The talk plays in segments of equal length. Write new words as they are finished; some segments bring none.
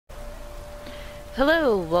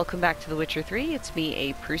Hello, welcome back to The Witcher 3. It's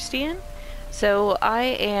me, aproustian. So I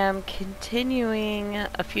am continuing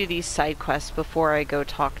a few of these side quests before I go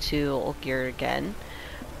talk to Olgierd again.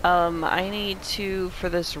 I need to, for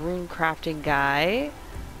this rune crafting guy,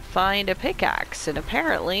 find a pickaxe, and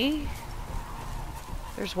apparently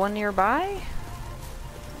there's one nearby?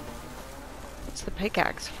 What's the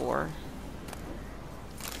pickaxe for?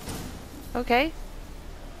 Okay.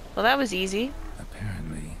 Well, that was easy.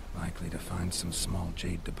 Apparently, likely to find some small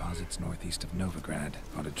jade deposits northeast of Novigrad.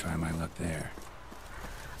 Ought to try my luck there.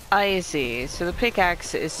 I see. So the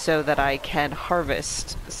pickaxe is so that I can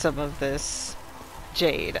harvest some of this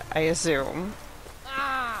jade, I assume.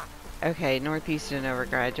 Okay, northeast of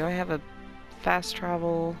Novigrad. Do I have a fast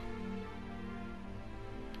travel?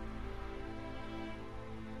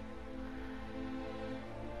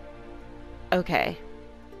 Okay.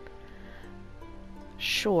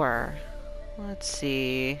 Sure. Let's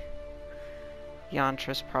see.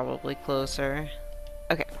 Yantra's probably closer.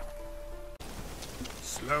 Okay.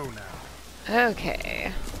 Slow now.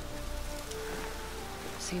 Okay.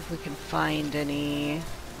 See if we can find any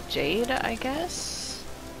jade, I guess?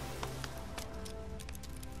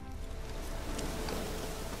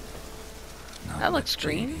 That looks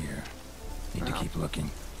green. Here. Need to keep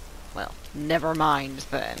looking. Well, never mind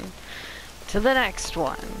then. To the next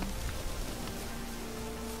one.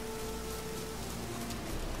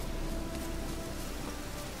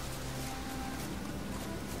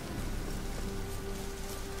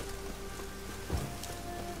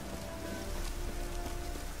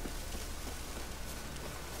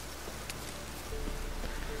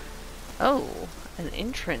 Oh, an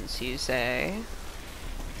entrance, you say?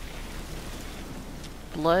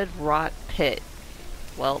 Blood Rot Pit.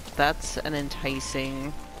 Well, that's an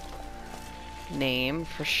enticing name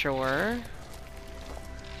for sure.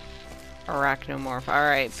 Arachnomorph.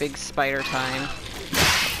 Alright, big spider time.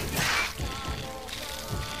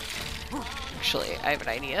 Actually, I have an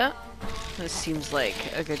idea. This seems like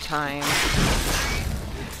a good time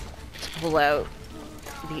to pull out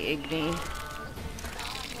the Igni.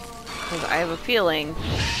 Because I have a feeling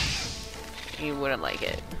you wouldn't like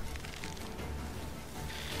it.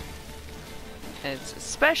 And it's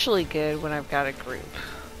especially good when I've got a group.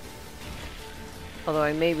 Although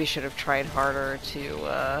I maybe should have tried harder to kill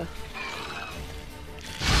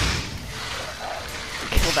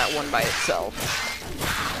that one by itself.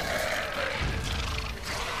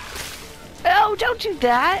 Oh, don't do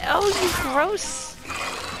that! Oh, you gross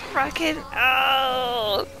fucking...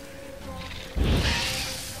 Oh!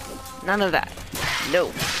 None of that.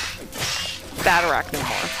 No. Bad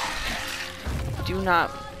arachnomorph. Do not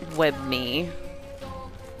web me.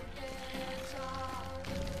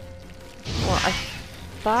 Well, I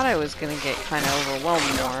thought I was gonna get kind of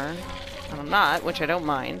overwhelmed more. And I'm not, which I don't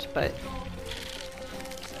mind, but...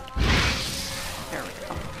 There we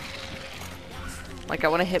go. Like, I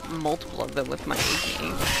want to hit multiple of them with my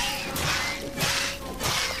Igni.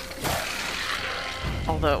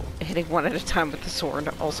 Although, hitting one at a time with the sword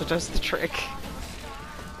also does the trick.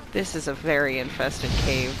 This is a very infested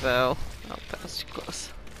cave, though. Oh, that was too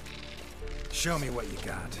close. Show me what you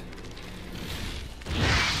got.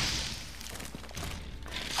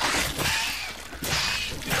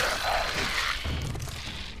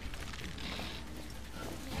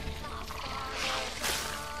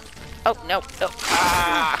 Oh, no, no.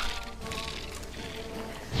 Ah!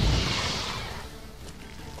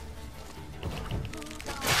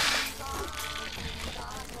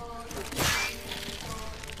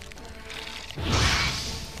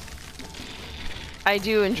 I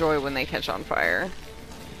do enjoy when they catch on fire.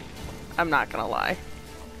 I'm not gonna lie.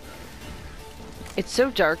 It's so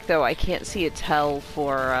dark, though, I can't see a tell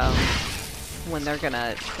for, when they're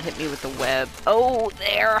gonna hit me with the web. Oh,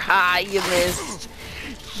 there! Ha! You missed!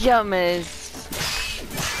 You missed!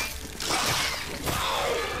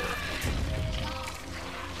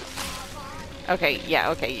 Okay,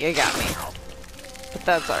 yeah, okay, you got me. But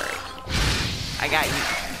that's alright. I got you.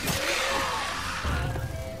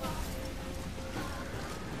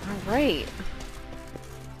 Alright.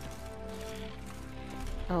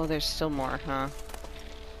 Oh, there's still more, huh?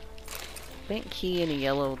 Bent key and a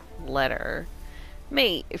yellow letter.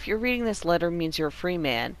 Mate, if you're reading this letter means you're a free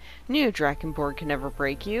man. Knew Drakenborg could never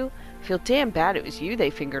break you. Feel damn bad it was you they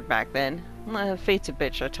fingered back then. Fate's a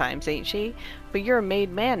bitch at times, ain't she? But you're a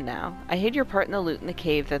made man now. I hid your part in the loot in the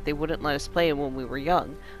cave that they wouldn't let us play in when we were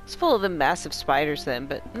young. It's full of them massive spiders then,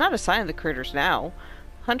 but not a sign of the critters now.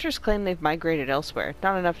 Hunters claim they've migrated elsewhere,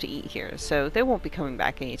 not enough to eat here, so they won't be coming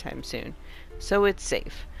back anytime soon. So it's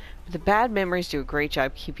safe. But the bad memories do a great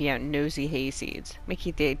job keeping out nosy hayseeds,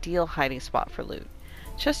 making it the ideal hiding spot for loot.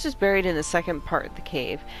 Chest is buried in the second part of the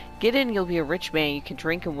cave. Get in, you'll be a rich man. You can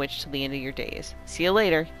drink and witch till the end of your days. See you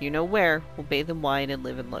later. You know where. We'll bathe in wine and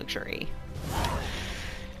live in luxury.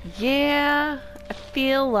 Yeah, I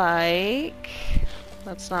feel like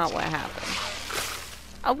that's not what happened.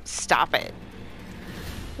 Oh, stop it.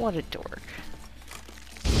 What a dork.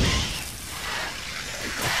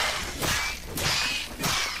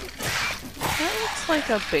 That looks like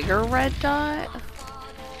a bigger red dot.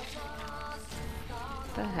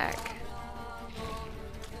 What the heck?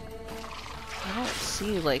 I don't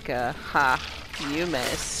see like a... Ha. You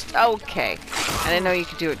missed. Okay. I didn't know you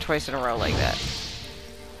could do it twice in a row like that.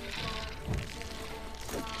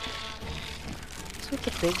 What's with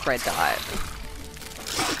the big red dot?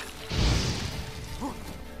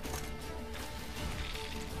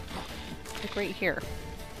 Like right here.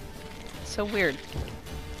 So weird.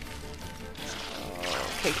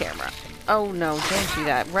 Okay, camera. Oh no, don't do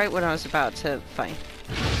that. Right when I was about to... Fine.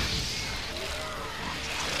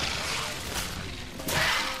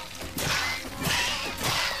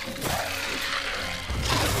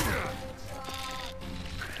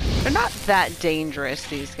 They're not that dangerous,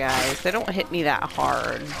 these guys. They don't hit me that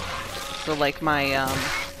hard. So like my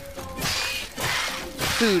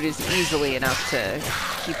food is easily enough to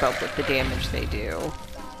keep up with the damage they do.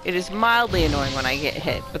 It is mildly annoying when I get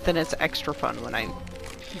hit, but then it's extra fun when I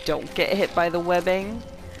don't get hit by the webbing.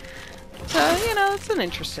 So, you know, it's an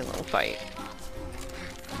interesting little fight.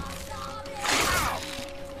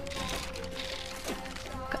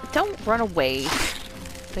 Don't run away.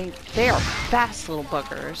 They are fast little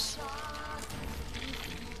buggers.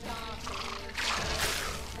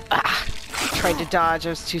 Ah! Tried to dodge,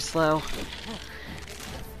 I was too slow.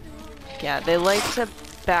 Yeah, they like to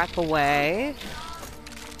back away.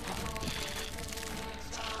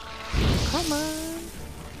 Come on.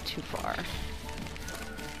 Too far.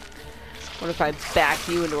 What if I back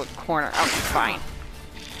you into a corner? Oh, fine.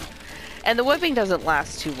 And the whipping doesn't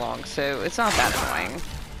last too long, so it's not that annoying.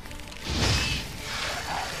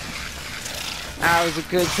 That was a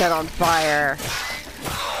good set on fire.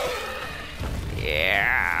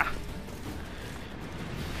 Yeah.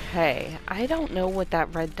 Hey, I don't know what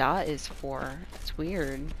that red dot is for. It's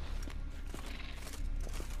weird.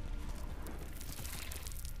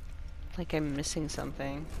 Like I'm missing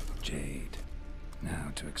something. Jade.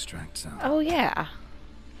 Now to extract some. Oh yeah.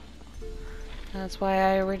 That's why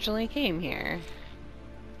I originally came here.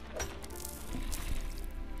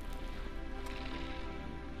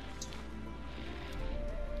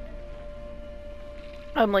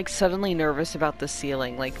 I'm like suddenly nervous about the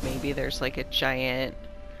ceiling. Like maybe there's like a giant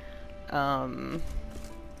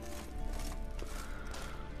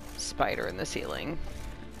spider in the ceiling.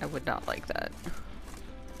 I would not like that.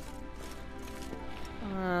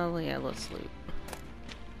 Yeah, let's loot.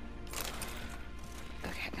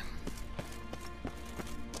 Okay.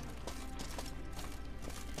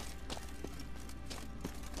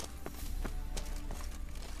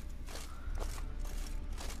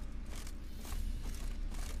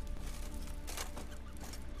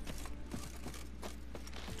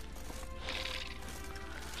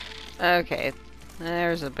 Okay,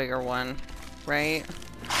 there's a bigger one, right?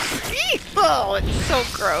 Oh, it's so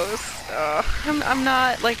gross. I'm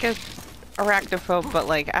not like a arachnophobe, but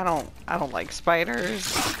like I don't like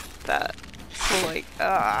spiders. That so like it's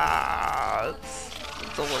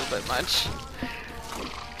a little bit much.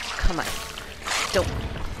 Come on, don't.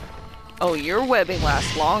 Oh, your webbing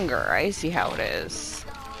lasts longer. I see how it is.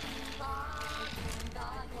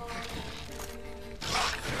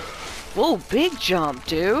 Whoa, big jump,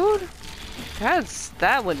 dude.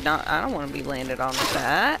 That would not. I don't want to be landed on with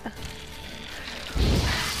that.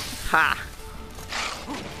 Ha!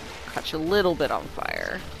 Caught you a little bit on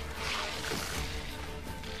fire.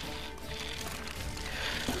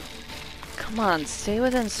 Come on, stay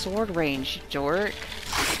within sword range, you dork.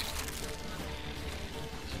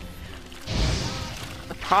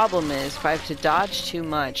 The problem is, if I have to dodge too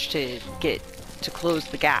much to get to close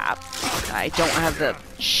the gap, I don't have the...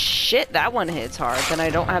 Shit, that one hits hard. Then I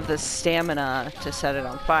don't have the stamina to set it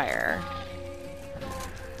on fire.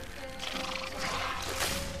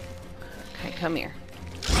 Okay, come here.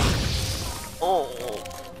 Oh,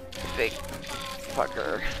 big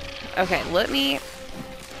fucker. Okay, let me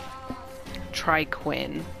try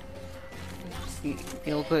Quinn.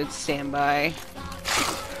 Feel good, standby.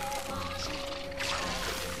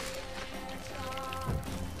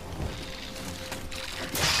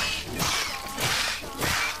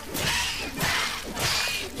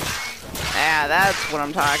 Yeah, that's what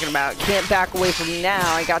I'm talking about. Can't back away from me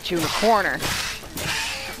now. I got you in the corner.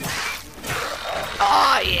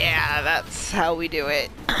 Oh, yeah, that's how we do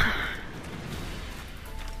it.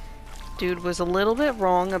 Dude was a little bit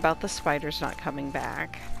wrong about the spiders not coming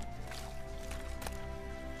back.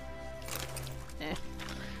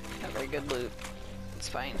 Not very good loot. It's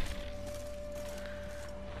fine.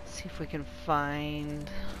 Let's see if we can find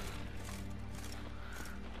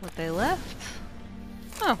what they left.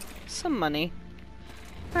 Oh, some money.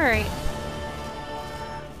 Alright.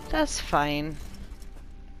 That's fine.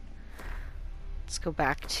 Let's go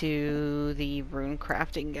back to the rune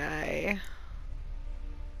crafting guy.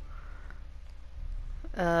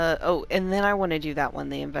 Oh, and then I want to do that one,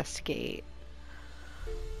 the investigate.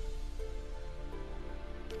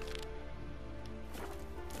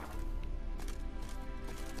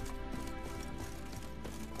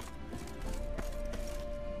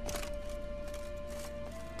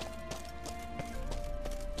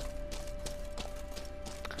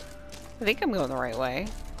 I think I'm going the right way.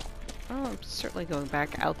 Oh, I'm certainly going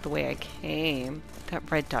back out the way I came. That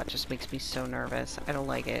red dot just makes me so nervous. I don't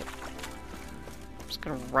like it. I'm just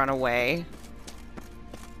gonna run away.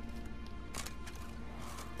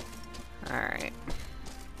 Alright.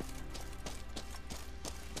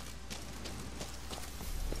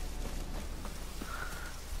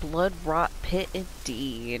 Blood rot pit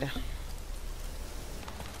indeed.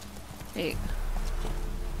 Hey.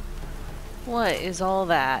 What is all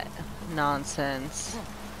that nonsense?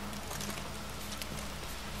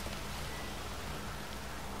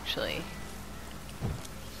 Actually.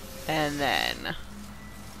 And then...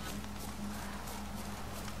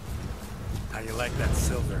 How you like that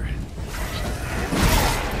silver?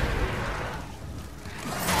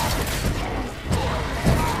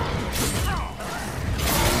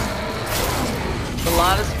 A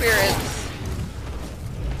lot of spirits.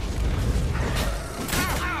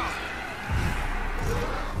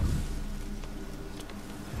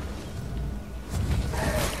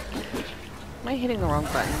 Am I hitting the wrong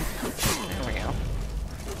button? There we go.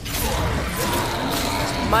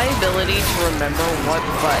 My ability to remember what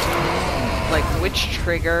button, like which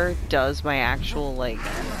trigger does my actual, like,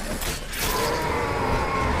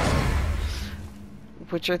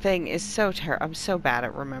 Witcher thing is so terrible. I'm so bad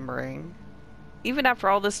at remembering. Even after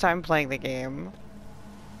all this time playing the game.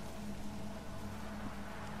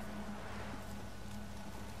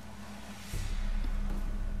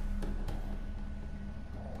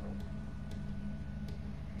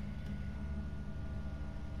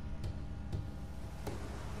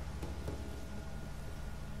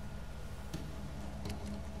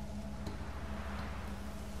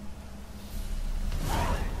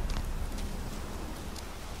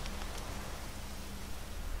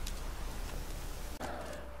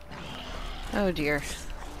 Oh dear.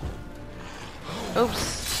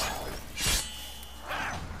 Oops.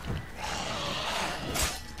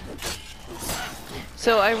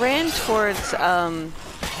 So I ran towards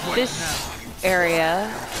this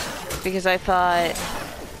area because I thought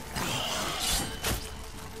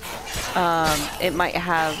it might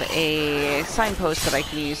have a signpost that I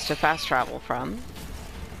can use to fast travel from.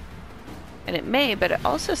 And it may, but it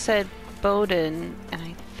also said Bowden, and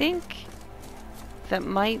I think that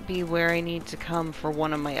might be where I need to come for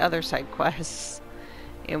one of my other side quests.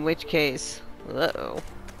 In which case, uh-oh.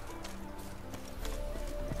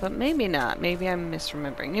 But maybe not. Maybe I'm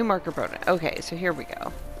misremembering. New marker Bowden. Okay, so here we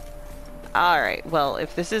go. Alright, well,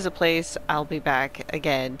 if this is a place, I'll be back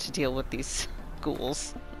again to deal with these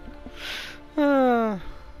ghouls.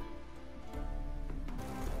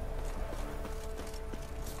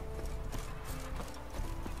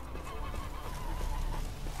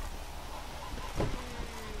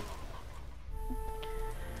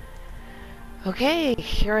 Okay,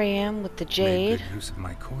 here I am with the jade. Made good use of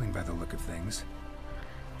my coin by the look of things.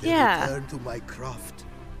 Yeah. Return to my craft.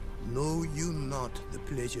 Know you not the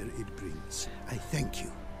pleasure it brings. I thank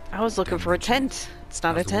you. I was looking for a tent. It's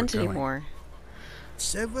not a How's the work tent going? anymore.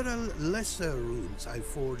 Several lesser runes I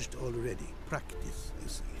forged already. Practice, you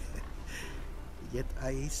see. Yet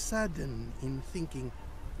I sadden in thinking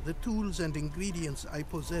the tools and ingredients I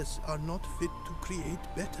possess are not fit to create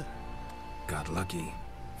better. Got lucky.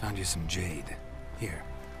 Found you some jade. Here.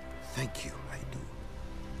 Thank you, I do.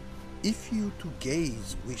 If you to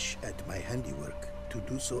gaze wish at my handiwork, to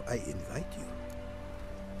do so I invite you.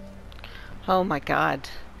 Oh my god.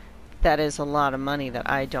 That is a lot of money that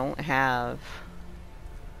I don't have.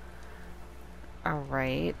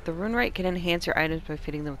 Alright. The rune rite can enhance your items by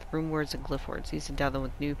fitting them with rune words and glyph words. These endow them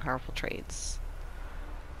with new powerful traits.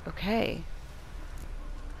 Okay.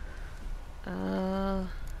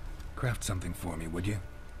 Craft something for me, would you?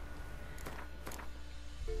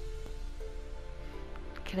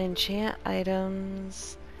 Can enchant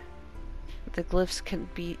items. The glyphs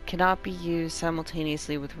cannot be used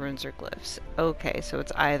simultaneously with runes or glyphs. Okay, so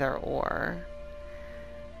it's either or.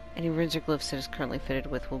 Any runes or glyphs it is currently fitted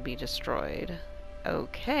with will be destroyed.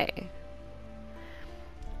 Okay.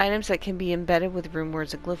 Items that can be embedded with rune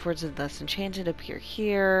words and glyph words and thus enchanted appear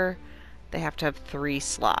here. They have to have 3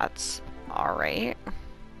 slots. Alright.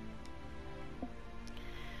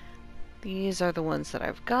 These are the ones that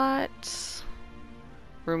I've got.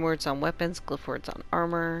 Rune words on weapons, glyph words on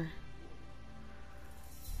armor.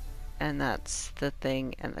 And that's the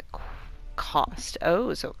thing and the cost.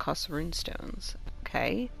 Oh, so it costs runestones.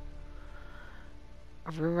 Okay.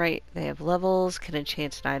 Right, they have levels. Can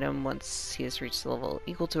enchant an item once he has reached a level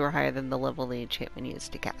equal to or higher than the level the enchantment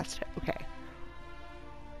used to cast it. Okay.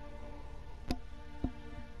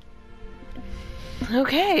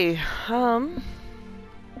 Okay,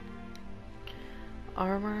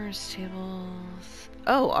 armor, stables.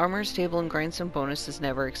 Oh, armor, stable, and grindstone bonuses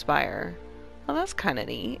never expire. Oh, that's kind of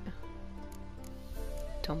neat.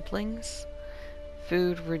 Dumplings.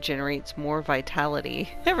 Food regenerates more vitality.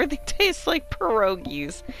 Everything tastes like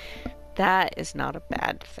pierogies. That is not a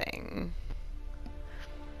bad thing.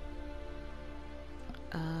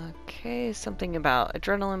 Okay, something about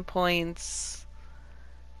adrenaline points.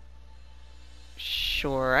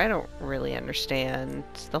 Sure, I don't really understand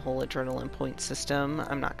the whole adrenaline point system,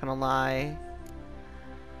 I'm not gonna lie.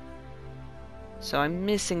 So I'm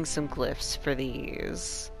missing some glyphs for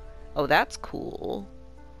these. Oh, that's cool.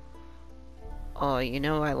 Oh, you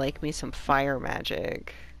know, I like me some fire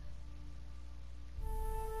magic.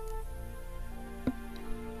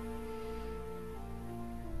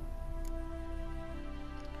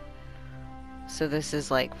 So this is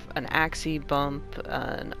like an Axie bump,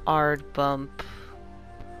 an Ard bump.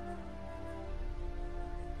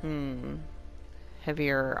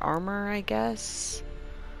 Heavier armor, I guess.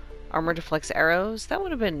 Armor deflects arrows. That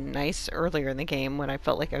would have been nice earlier in the game when I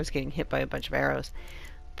felt like I was getting hit by a bunch of arrows.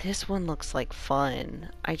 This one looks like fun.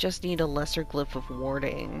 I just need a lesser glyph of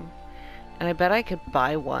warding. And I bet I could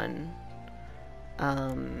buy one.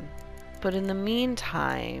 But in the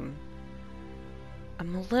meantime,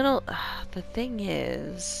 I'm a little... the thing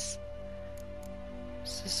is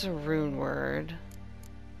this a rune word?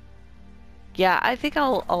 Yeah, I think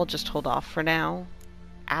I'll just hold off for now.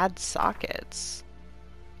 Add sockets.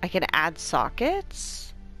 I can add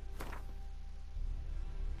sockets?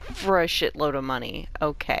 For a shitload of money.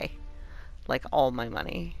 Okay. Like all my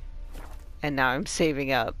money. And now I'm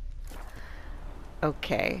saving up.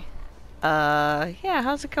 Okay. Yeah,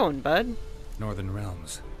 how's it going, bud? Northern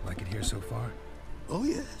Realms. Like it here so far? Oh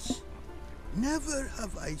yes. Never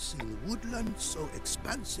have I seen woodland so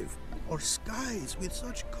expansive, or skies with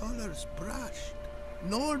such colors brushed.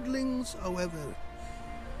 Nordlings, however,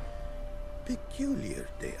 peculiar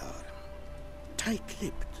they are.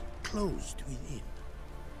 Tight-lipped, closed within.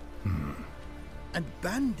 And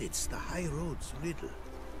bandits the high roads riddle.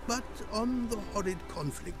 But on the horrid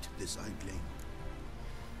conflict decide lane.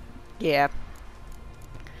 Yeah.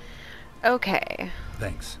 Okay.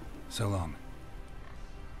 Thanks. So long.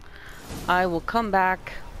 I will come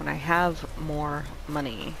back when I have more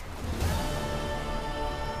money.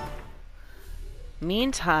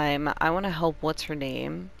 Meantime, I want to help what's her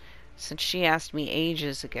name, since she asked me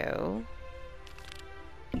ages ago.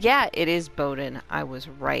 Yeah, it is Bowden. I was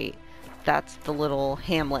right. That's the little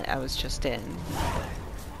hamlet I was just in.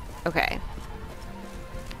 Okay.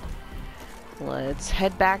 Let's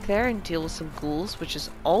head back there and deal with some ghouls, which is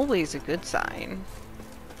always a good sign.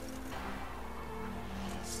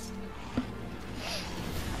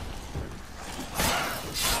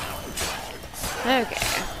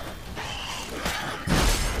 Okay.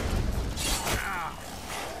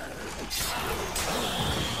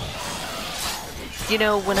 You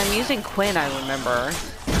know, when I'm using Quinn, I remember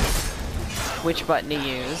which button to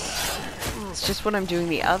use. It's just when I'm doing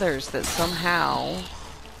the others that somehow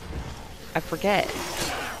I forget.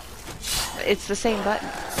 It's the same button.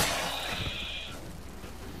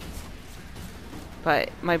 But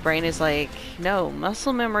my brain is like, no,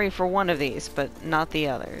 muscle memory for one of these, but not the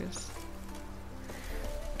others.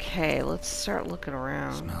 Okay, let's start looking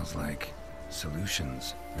around. Smells like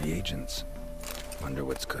solutions, reagents. Wonder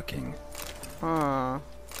what's cooking. Huh.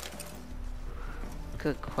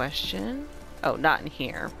 Good question. Oh, not in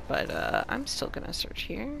here, but I'm still gonna search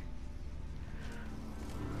here.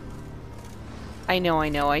 I know,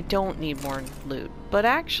 I don't need more loot, but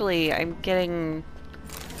actually I'm getting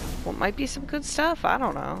what might be some good stuff, I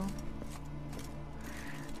don't know.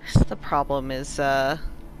 The problem is, a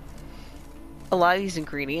lot of these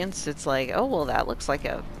ingredients, it's like, oh, well, that looks like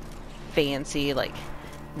a fancy, like,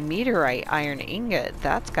 meteorite iron ingot.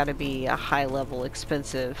 That's gotta be a high-level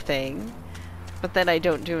expensive thing. But then I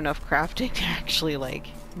don't do enough crafting to actually, like,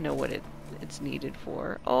 know what it's needed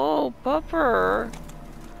for. Oh, pupper!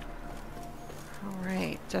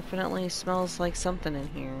 Alright, definitely smells like something in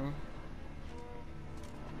here.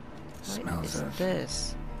 Smells What is of...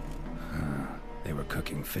 this? They were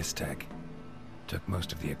cooking Fistek. Took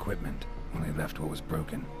most of the equipment, only left what was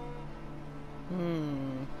broken.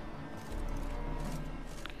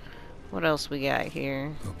 What else we got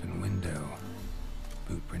here? Open window.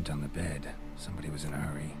 Boot print on the bed. Somebody was in a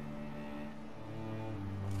hurry.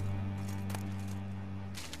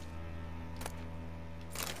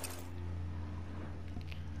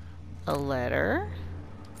 A letter?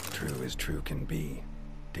 True as true can be.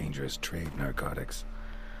 Dangerous trade, narcotics.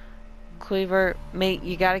 Cleaver, mate,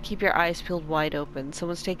 you gotta keep your eyes peeled wide open.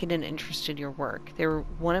 Someone's taken an interest in your work. They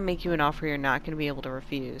want to make you an offer you're not going to be able to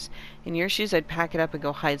refuse. In your shoes, I'd pack it up and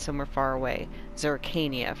go hide somewhere far away.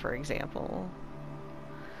 Zeracania, for example.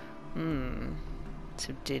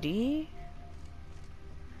 So did he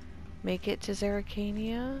make it to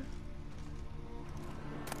Zeracania?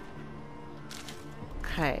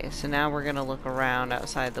 Okay, so now we're gonna look around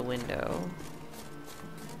outside the window.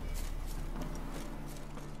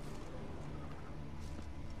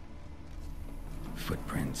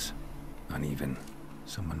 Footprints. Uneven.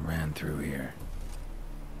 Someone ran through here.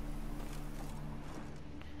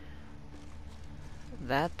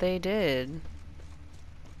 That they did.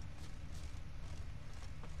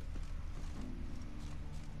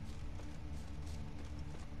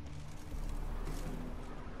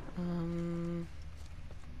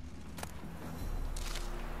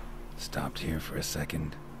 Stopped here for a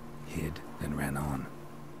second, hid, then ran on.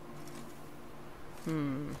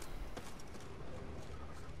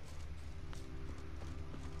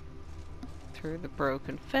 Through the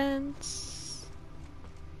broken fence.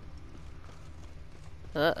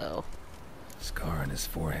 Uh-oh. Scar on his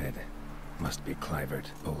forehead. Must be Clivert.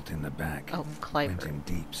 Bolt in the back. Oh, Went Clivert. in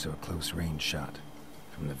deep, so a close range shot.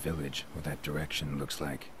 From the village, what that direction looks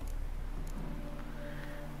like.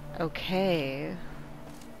 Okay.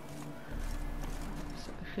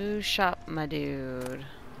 So who shot my dude?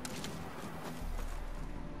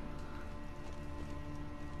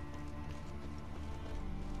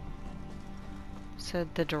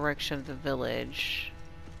 Said the direction of the village.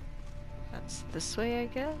 That's this way, I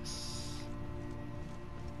guess?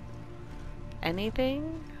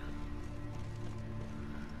 Anything?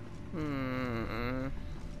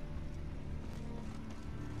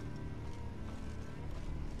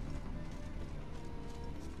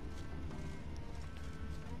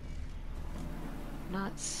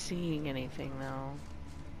 Not seeing anything though.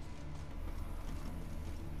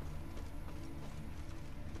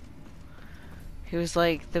 He was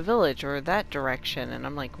like, the village or that direction, and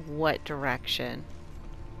I'm like, what direction?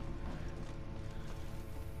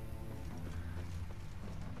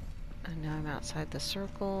 And now I'm outside the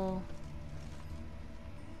circle.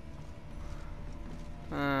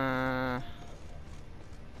 Come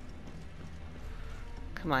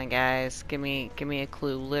on, guys, give me a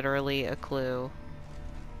clue. Literally a clue.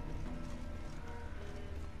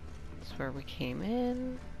 That's where we came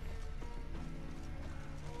in.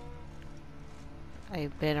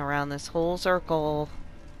 I've been around this whole circle.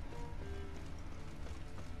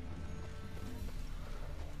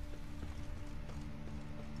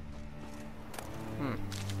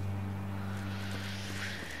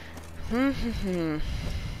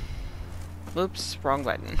 Oops, wrong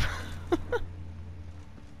button.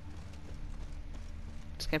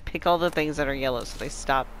 Just gonna pick all the things that are yellow so they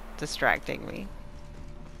stop distracting me.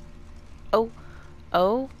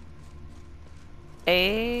 Oh.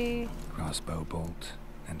 A Crossbow bolt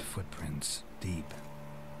and footprints deep.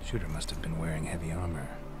 Shooter must have been wearing heavy armor.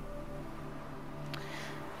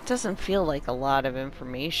 doesn't feel like a lot of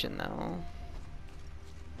information though.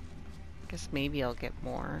 Guess maybe I'll get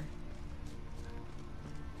more.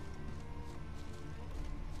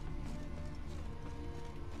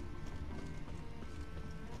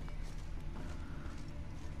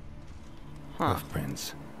 Huh.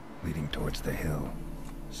 Hoofprints leading towards the hill.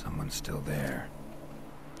 Someone's still there.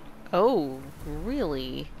 Oh,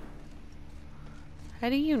 really? How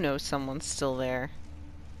do you know someone's still there?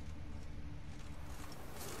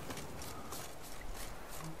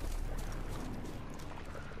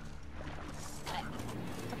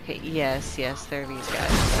 Okay, yes, they're these guys.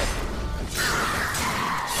 But...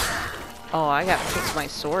 oh, I gotta fix my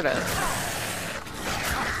sword up.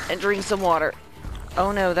 And drink some water.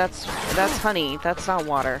 Oh no, that's honey. That's not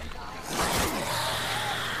water.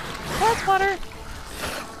 That's water.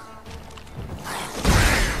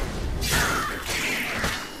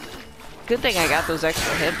 Good thing I got those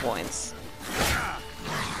extra hit points.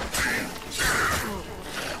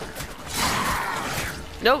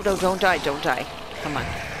 No, no, don't die, don't die. Come on.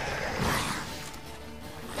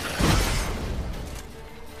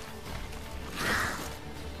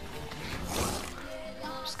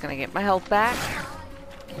 Just gonna get my health back.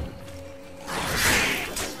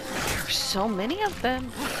 There's so many of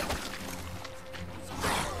them.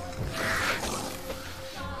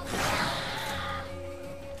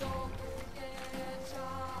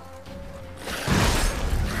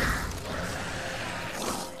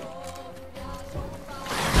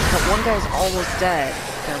 One guy's almost dead.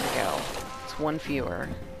 There we go. It's one fewer.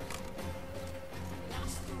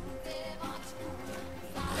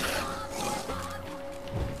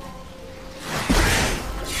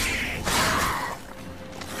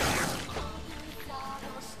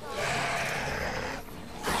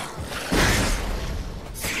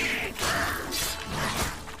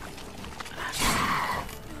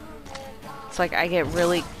 It's like I get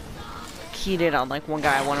really heated on like one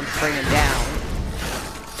guy. I want to bring him down.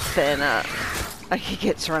 Then I could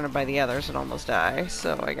get surrounded by the others and almost die,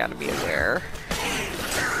 so I gotta be aware.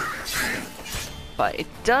 But it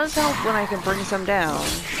does help when I can bring some down.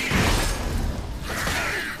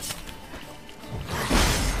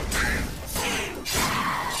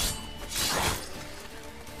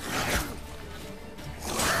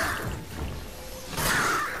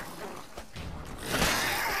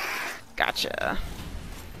 Gotcha.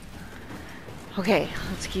 Okay,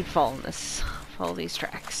 let's keep following this. Follow these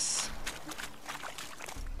tracks.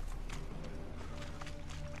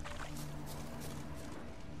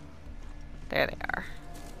 There they are.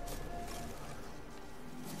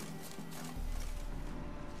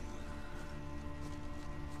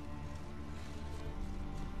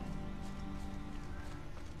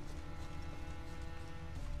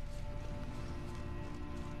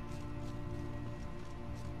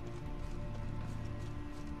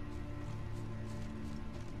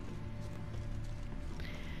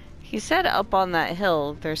 He said up on that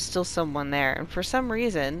hill there's still someone there, and for some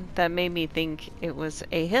reason that made me think it was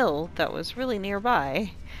a hill that was really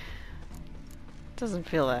nearby. Doesn't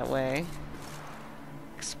feel that way.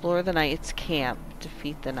 Explore the Knights' camp.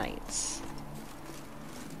 Defeat the Knights.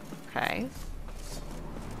 Okay.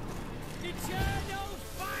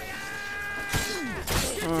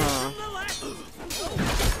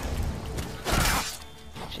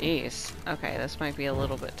 Jeez. Okay, this might be a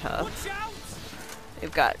little bit tough.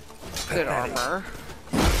 They've got good armor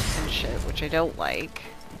and shit, which I don't like.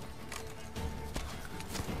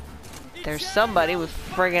 There's somebody with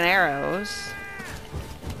friggin' arrows.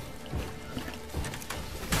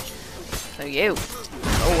 So you.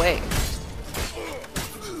 Oh wait.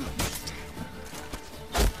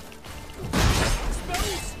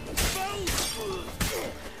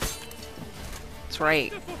 That's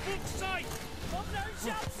right.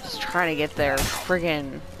 Just trying to get their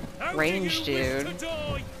friggin' range, dude.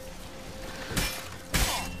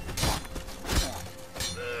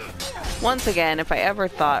 Once again, if I ever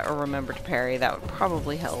thought or remembered to parry, that would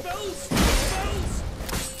probably help.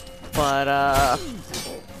 But,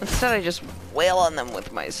 instead I just wail on them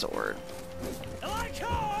with my sword.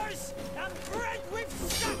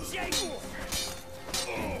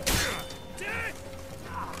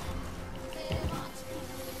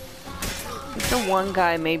 The one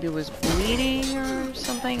guy maybe was bleeding or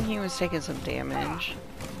something. He was taking some damage.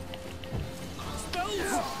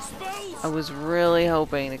 I was really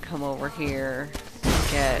hoping to come over here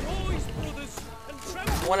and get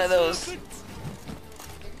one of those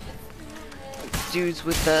dudes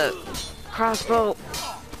with the crossbow.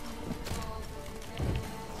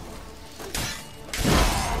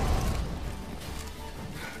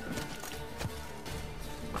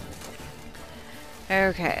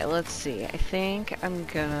 Okay, let's see. I think I'm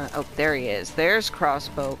gonna... Oh, there he is. There's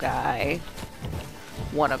crossbow guy.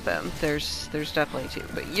 One of them. There's definitely two.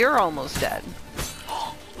 But you're almost dead.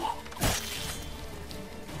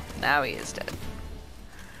 Now he is dead.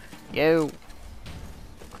 Yo.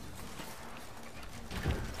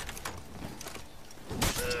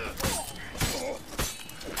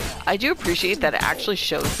 I do appreciate that it actually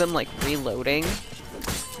shows them, like, reloading.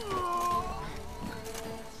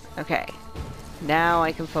 Okay. Now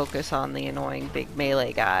I can focus on the annoying big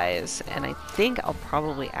melee guys, and I think I'll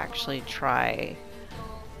probably actually try,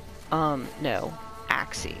 no,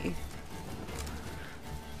 Axie.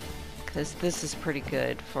 Because this is pretty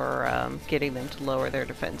good for, getting them to lower their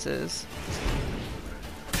defenses.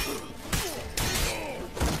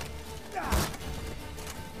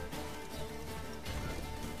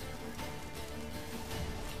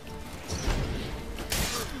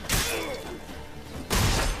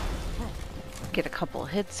 Get a couple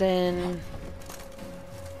hits in.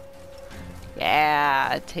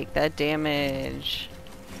 Yeah, take that damage.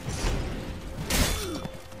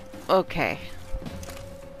 Okay.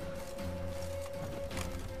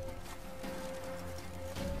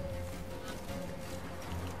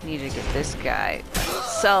 Need to get this guy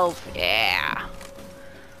myself. Yeah.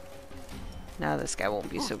 Now this guy won't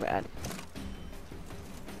be so bad.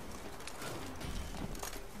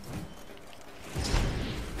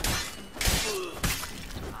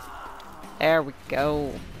 There we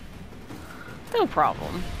go. No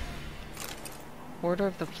problem. Order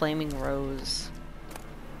of the Flaming Rose.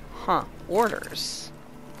 Huh. Orders.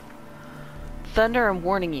 Thunder, I'm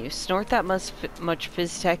warning you. Snort that much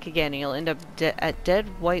Fizztech again and you'll end up at dead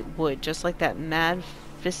white wood, just like that mad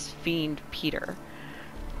fist fiend Peter.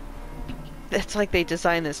 It's like they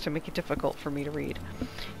designed this to make it difficult for me to read.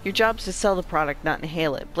 Your job's to sell the product, not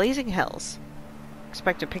inhale it. Blazing Hells.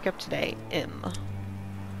 Expect to pick up today.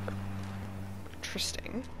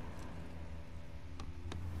 Interesting.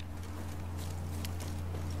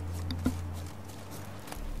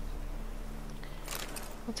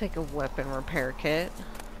 I'll take a weapon repair kit.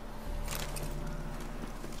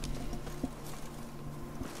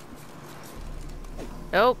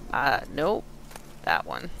 Nope. Nope. That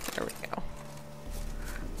one. There we go.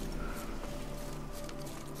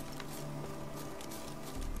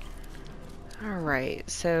 Alright,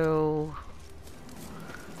 so...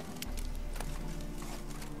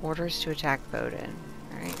 Orders to attack Bowden.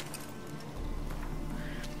 Alright.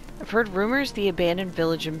 I've heard rumors the abandoned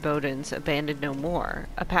village in Bowden's abandoned no more.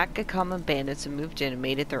 A pack of common bandits have moved in and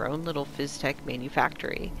made it their own little Fizztech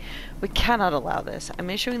manufactory. We cannot allow this.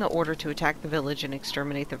 I'm issuing the order to attack the village and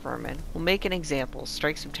exterminate the vermin. We'll make an example,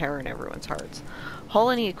 strike some terror in everyone's hearts.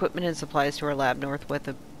 Haul any equipment and supplies to our lab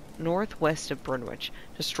northwest of Brunwich.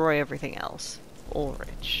 Destroy everything else.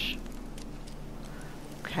 Ulrich.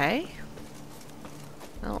 Okay.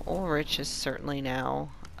 Well, Ulrich is certainly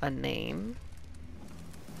now a name.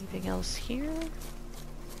 Anything else here?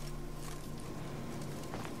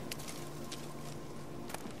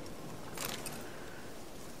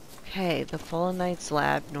 Okay, the Fallen Knights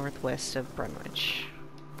lab northwest of Brunwich.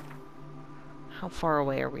 How far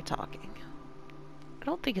away are we talking? I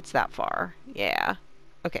don't think it's that far. Yeah.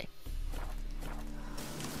 Okay.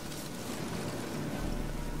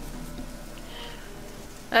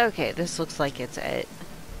 Okay, this looks like it's it.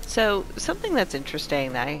 So, something that's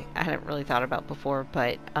interesting that I hadn't really thought about before,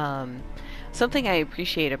 but something I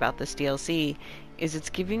appreciate about this DLC is it's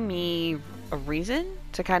giving me a reason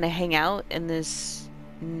to kind of hang out in this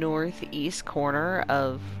northeast corner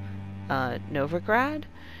of Novigrad,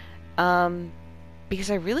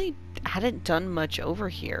 because I really hadn't done much over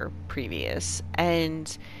here previous,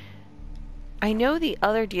 and I know the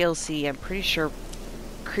other DLC, I'm pretty sure,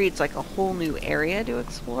 creates like a whole new area to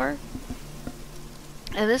explore.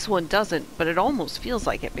 And this one doesn't, but it almost feels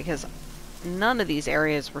like it because none of these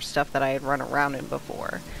areas were stuff that I had run around in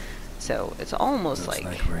before. So it's almost like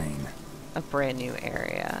rain. A brand new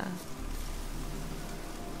area.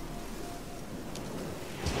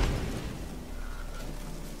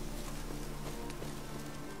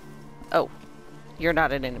 Oh, you're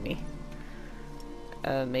not an enemy.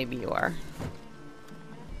 Maybe you are.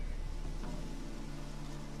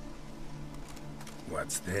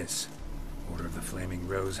 What's this? Order of the Flaming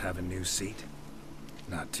Rose have a new seat?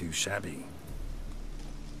 Not too shabby.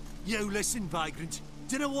 You listen, vagrant.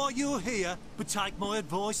 Dunno why you're here, but take my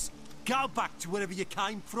advice. Go back to wherever you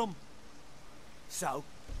came from. So,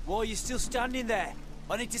 why are you still standing there?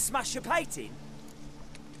 I need to smash your painting?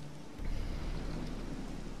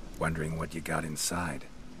 Wondering what you got inside,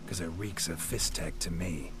 because it reeks of Fizztech to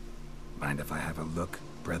me. Mind if I have a look,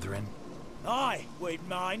 brethren? Aye, we'd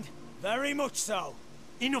mind. Very much so.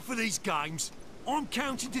 Enough of these games. I'm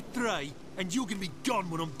counting to 3, and you're gonna be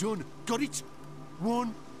gone when I'm done. Got it?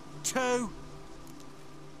 1, 2...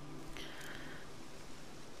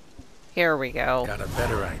 Here we go. Got a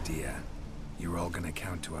better idea. You're all gonna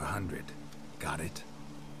count to 100. Got it?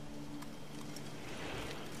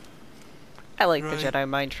 I like the 3, Jedi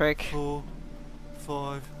mind trick. 4,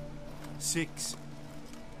 5, 6...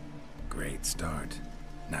 Great start.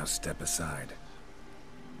 Now step aside.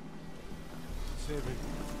 7, 8,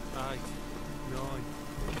 9,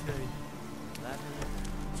 10, 11,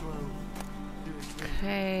 12, 13,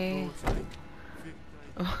 Okay. 14,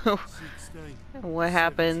 15, 16, What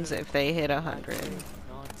happens if they hit 100? 19,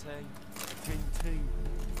 20,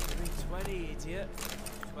 20, idiot.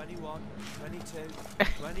 21, 22,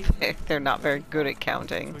 23. They're not very good at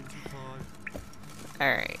counting. 25,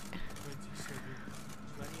 Alright. 27,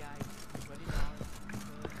 28, 29,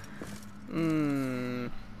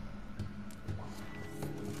 30.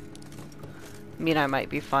 I mean, I might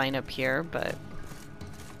be fine up here, but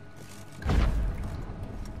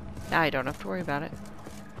I don't have to worry about it.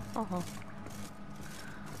 Oh.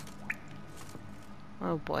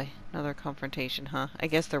 Oh boy, another confrontation, huh? I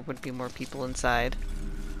guess there would be more people inside.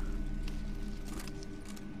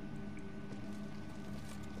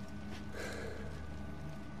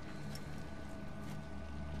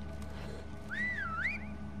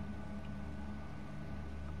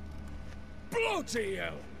 Bloody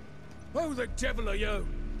hell! Who the devil are you?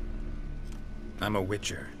 I'm a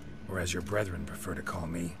witcher, or as your brethren prefer to call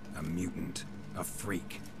me, a mutant, a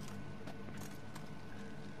freak.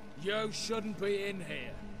 You shouldn't be in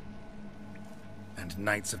here. And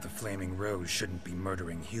Knights of the Flaming Rose shouldn't be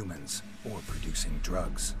murdering humans or producing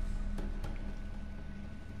drugs.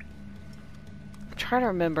 I'm trying to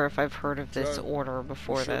remember if I've heard of this So, order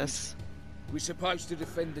before we shouldn't. this. We're supposed to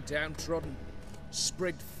defend the downtrodden,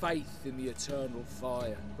 spread faith in the eternal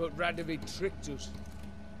fire. But Radovid tricked us.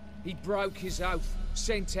 He broke his oath,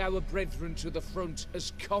 sent our brethren to the front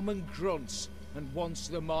as common grunts, and once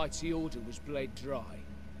the mighty order was bled dry,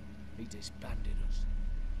 he disbanded us.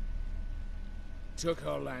 Took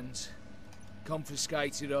our lands,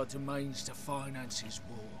 confiscated our domains to finance his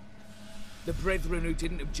war. The brethren who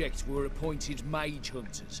didn't object were appointed mage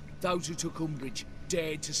hunters. Those who took umbrage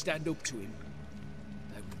dared to stand up to him.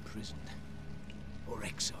 They were imprisoned or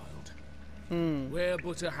exiled. We're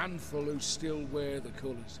but a handful who still wear the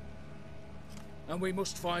colours. And we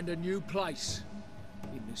must find a new place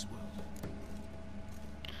in this world.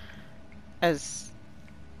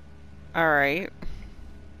 Alright.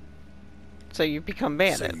 So you become So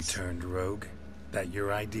you bandits. turned rogue? That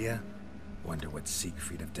your idea? Wonder what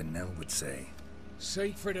Siegfried of Denel would say.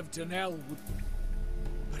 Siegfried of Denel would...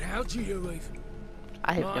 But how do you even...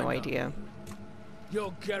 I have I no know. idea.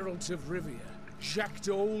 You're Geralt of Rivia, Jacques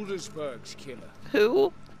de Aldersberg's killer.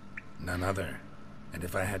 Who? None other. And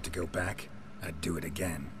if I had to go back, I'd do it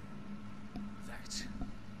again. That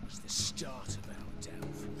was the start of our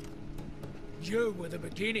downfall. You were the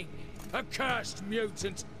beginning. Accursed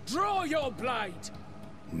mutant, draw your blade!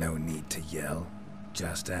 No need to yell.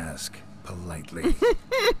 Just ask. Politely.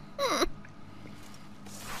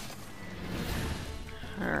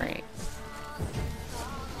 Alright.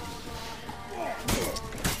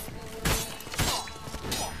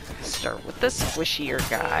 Start with the squishier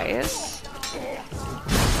guys.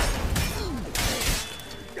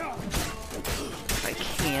 If I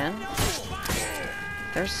can.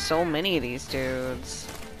 There's so many of these dudes.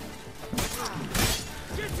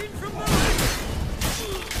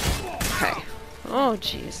 Okay. Oh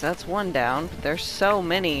jeez, that's one down. There's so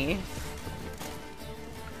many.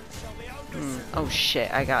 Oh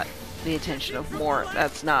shit, I got the attention of more.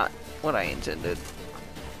 That's not what I intended.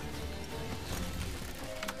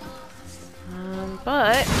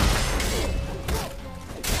 But...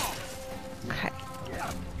 Okay.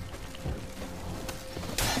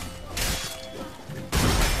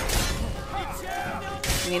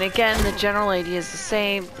 I mean, again, the general idea is the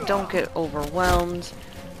same. Don't get overwhelmed.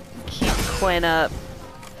 Keep Quinn up.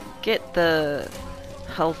 Get the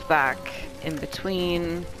health back in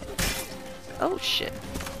between. Oh, shit.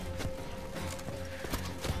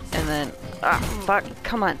 And then... Ah, fuck.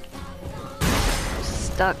 Come on.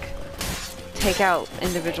 Stuck. Take out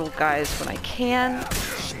individual guys when I can.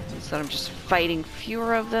 So that I'm just fighting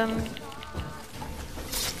fewer of them.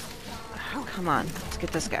 Oh, come on. Let's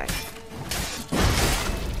get this guy.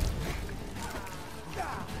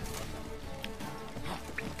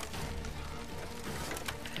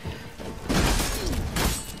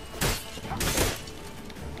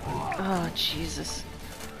 Oh, Jesus.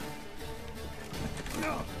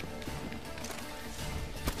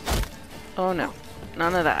 Oh, no.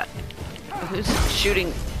 None of that. Who's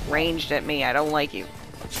shooting ranged at me? I don't like you.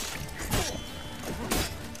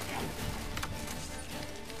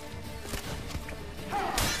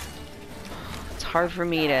 It's hard for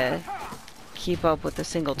me to keep up with a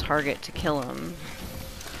single target to kill him.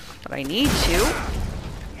 But I need to.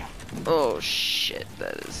 Oh shit,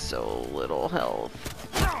 that is so little health.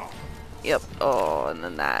 Yep, oh, and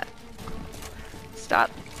then that.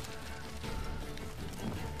 Stop.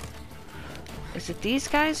 Is it these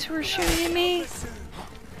guys who are shooting at me?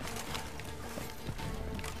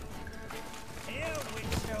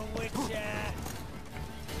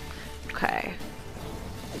 Okay.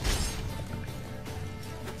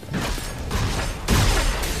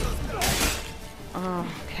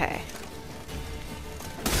 Okay.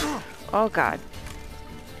 Oh god.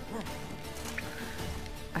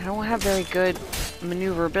 I don't have very good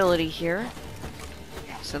maneuverability here.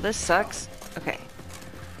 So this sucks. Okay.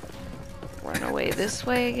 Run away this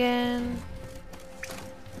way again.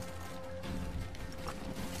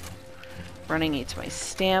 Running eats my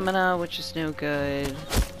stamina, which is no good.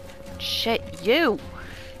 Shit, you!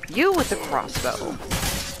 You with the crossbow.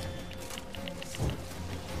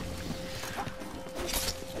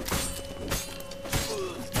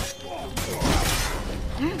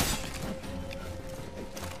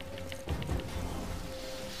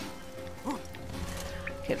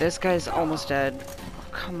 Okay, this guy's almost dead. Oh,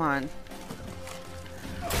 come on.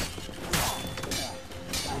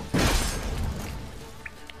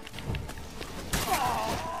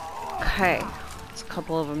 Okay, there's a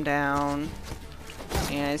couple of them down.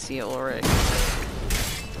 Yeah, I see it already.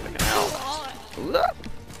 Oh,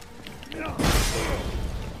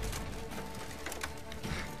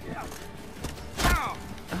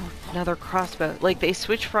 another crossbow. Like, they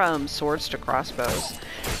switch from swords to crossbows,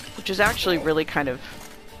 which is actually really kind of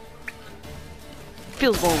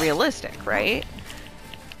feels more realistic, right?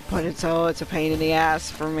 But it's a pain in the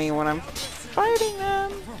ass for me when I'm fighting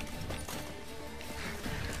them.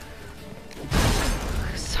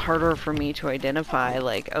 It's harder for me to identify,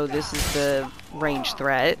 like, oh, this is the range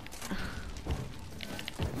threat.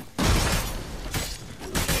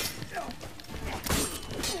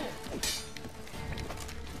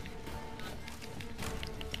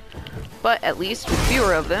 But at least with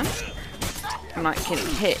fewer of them, I'm not getting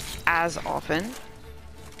hit as often.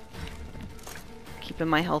 Keeping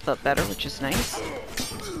my health up better, which is nice.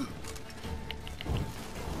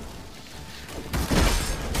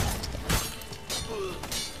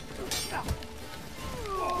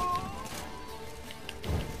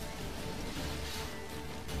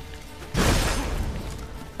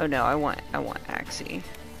 Oh no, I want Axie.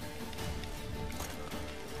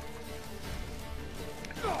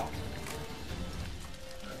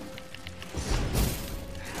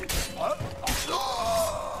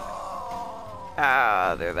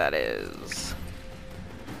 Ah, there that is.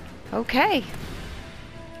 Okay.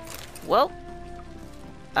 Well,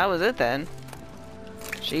 that was it then.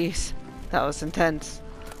 Jeez, that was intense.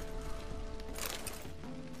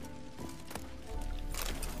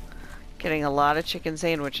 Getting a lot of chicken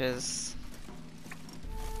sandwiches.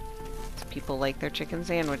 People like their chicken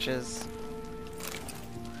sandwiches.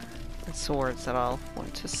 And swords that I'll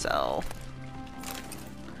want to sell.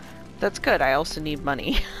 That's good, I also need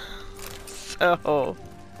money. So,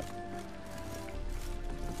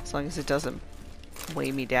 as long as it doesn't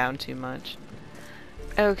weigh me down too much.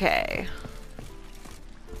 Okay.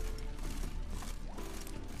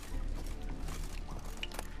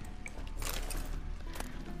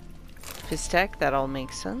 Fistech, that all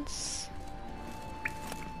makes sense.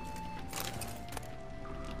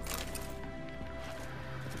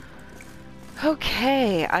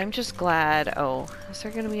 Okay, I'm just glad. Oh, is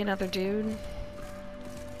there gonna be another dude?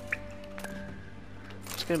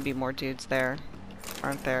 There's gonna be more dudes there,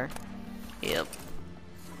 aren't there? Yep.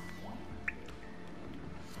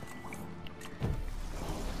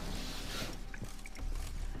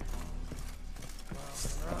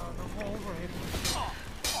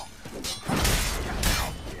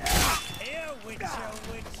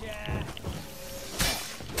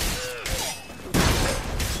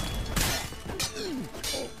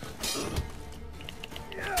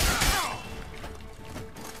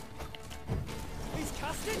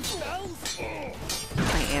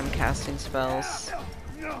 I am casting spells.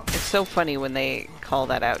 It's so funny when they call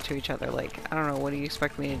that out to each other, like, I don't know, what do you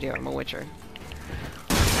expect me to do? I'm a witcher.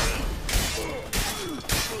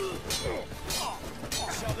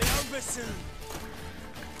 Shall be over soon.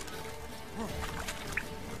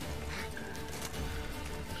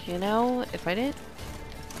 You know, if I didn't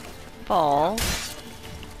fall,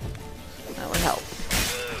 that would help.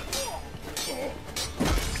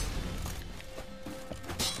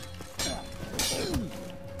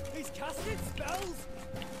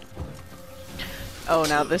 Oh,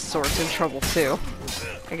 now this sword's in trouble too.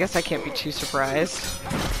 I guess I can't be too surprised.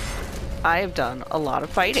 I have done a lot of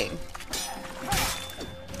fighting.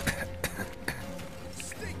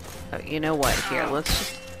 Oh, you know what? Here, let's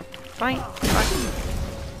just fight.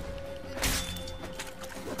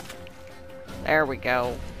 There we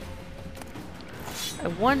go. I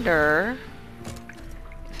wonder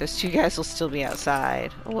if those two guys will still be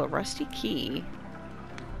outside. Oh, a rusty key.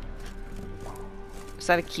 Is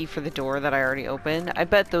that a key for the door that I already opened? I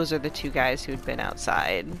bet those are the two guys who'd been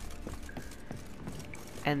outside.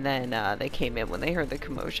 And then they came in when they heard the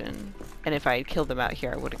commotion. And if I had killed them out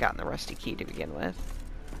here, I would have gotten the rusty key to begin with.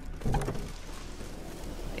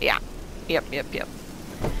 Yeah. Yep.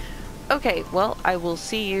 Okay, well, I will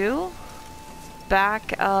see you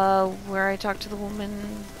back where I talked to the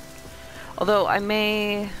woman. Although I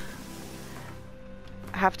may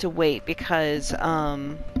have to wait because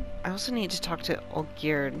I also need to talk to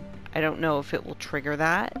Olgierd. I don't know if it will trigger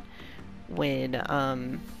that when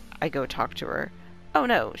I go talk to her. Oh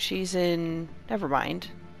no, she's in... Never mind.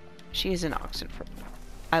 She is in Oxenford.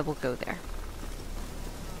 I will go there.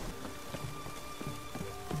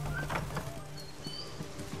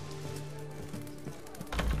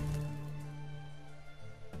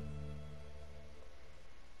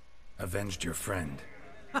 Avenged your friend.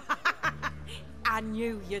 I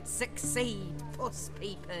knew you'd succeed, puss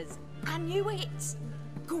peepers. I knew it.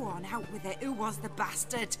 Go on, out with it. Who was the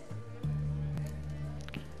bastard?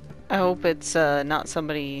 I hope it's not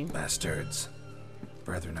somebody... Bastards.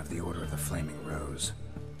 Brethren of the Order of the Flaming Rose.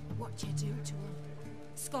 What you do to them?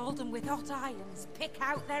 Scald them with hot irons, pick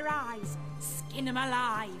out their eyes, skin them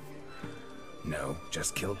alive. No,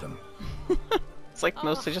 just killed them. It's like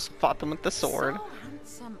mostly just fought them with the sword. So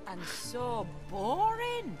handsome and so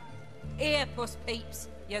boring. Here, puss peeps,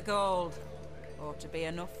 your gold. Ought to be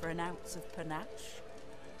enough for an ounce of panache.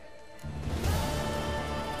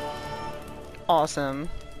 Awesome.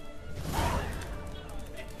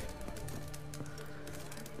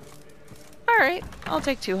 Alright, I'll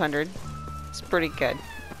take 200. It's pretty good.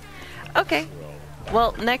 Okay.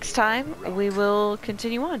 Well, next time we will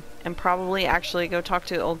continue on and probably actually go talk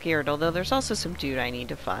to old Geared, although there's also some dude I need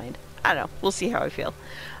to find. I don't know. We'll see how I feel.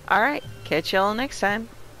 Alright, catch y'all next time.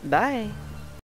 Bye.